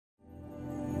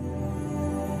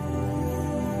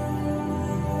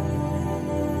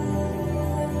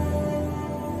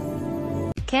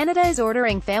Canada is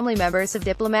ordering family members of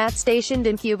diplomats stationed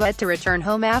in Cuba to return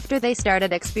home after they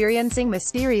started experiencing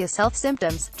mysterious health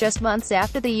symptoms, just months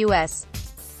after the U.S.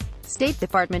 State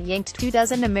Department yanked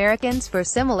 24 Americans for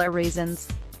similar reasons.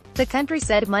 The country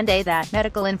said Monday that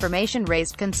medical information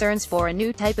raised concerns for a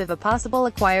new type of a possible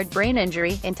acquired brain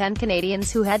injury in 10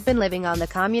 Canadians who had been living on the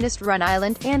communist-run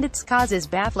island, and its cause is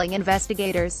baffling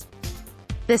investigators.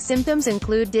 The symptoms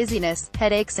include dizziness,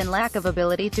 headaches and lack of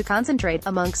ability to concentrate,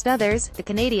 amongst others, the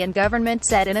Canadian government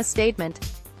said in a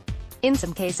statement. In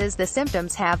some cases the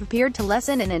symptoms have appeared to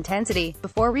lessen in intensity,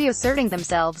 before reasserting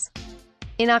themselves.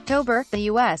 In October, the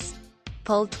U.S.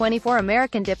 pulled 24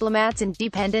 American diplomats and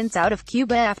dependents out of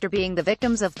Cuba after being the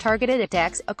victims of targeted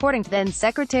attacks, according to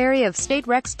then-Secretary of State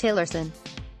Rex Tillerson.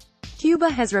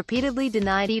 Cuba has repeatedly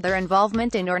denied either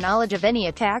involvement in or knowledge of any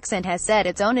attacks and has said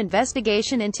its own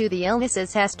investigation into the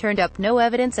illnesses has turned up no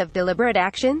evidence of deliberate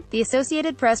action, the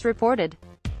Associated Press reported.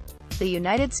 The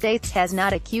United States has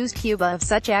not accused Cuba of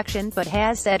such action but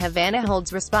has said Havana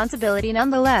holds responsibility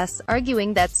nonetheless,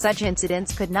 arguing that such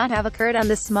incidents could not have occurred on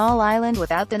the small island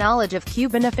without the knowledge of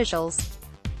Cuban officials.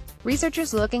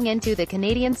 Researchers looking into the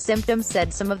Canadian symptoms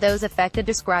said some of those affected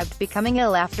described becoming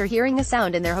ill after hearing a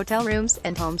sound in their hotel rooms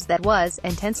and homes that was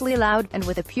intensely loud, and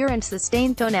with a pure and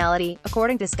sustained tonality,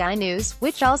 according to Sky News,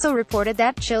 which also reported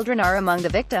that children are among the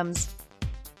victims.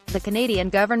 The Canadian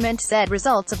government said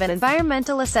results of an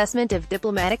environmental assessment of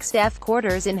diplomatic staff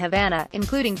quarters in Havana,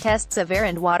 including tests of air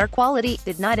and water quality,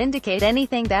 did not indicate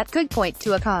anything that could point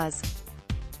to a cause.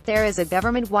 There is a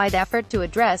government-wide effort to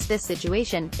address this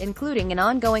situation, including an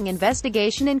ongoing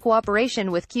investigation in cooperation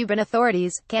with Cuban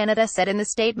authorities, Canada said in the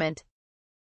statement.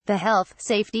 The health,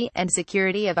 safety, and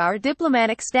security of our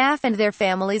diplomatic staff and their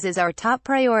families is our top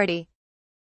priority.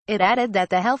 It added that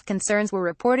the health concerns were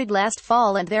reported last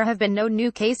fall and there have been no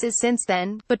new cases since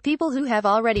then, but people who have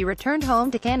already returned home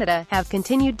to Canada have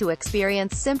continued to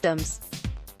experience symptoms.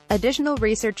 Additional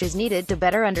research is needed to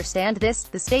better understand this,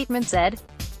 the statement said.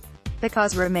 The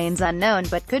cause remains unknown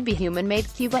but could be human-made.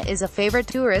 Cuba is a favorite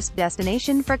tourist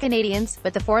destination for Canadians,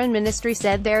 but the Foreign Ministry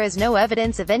said there is no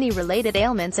evidence of any related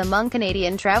ailments among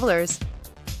Canadian travelers.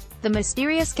 The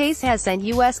mysterious case has sent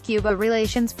U.S.-Cuba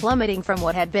relations plummeting from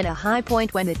what had been a high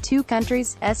point when the two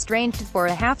countries, estranged for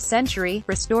a half-century,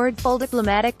 restored full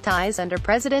diplomatic ties under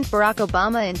President Barack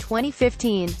Obama in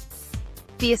 2015.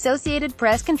 The Associated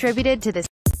Press contributed to this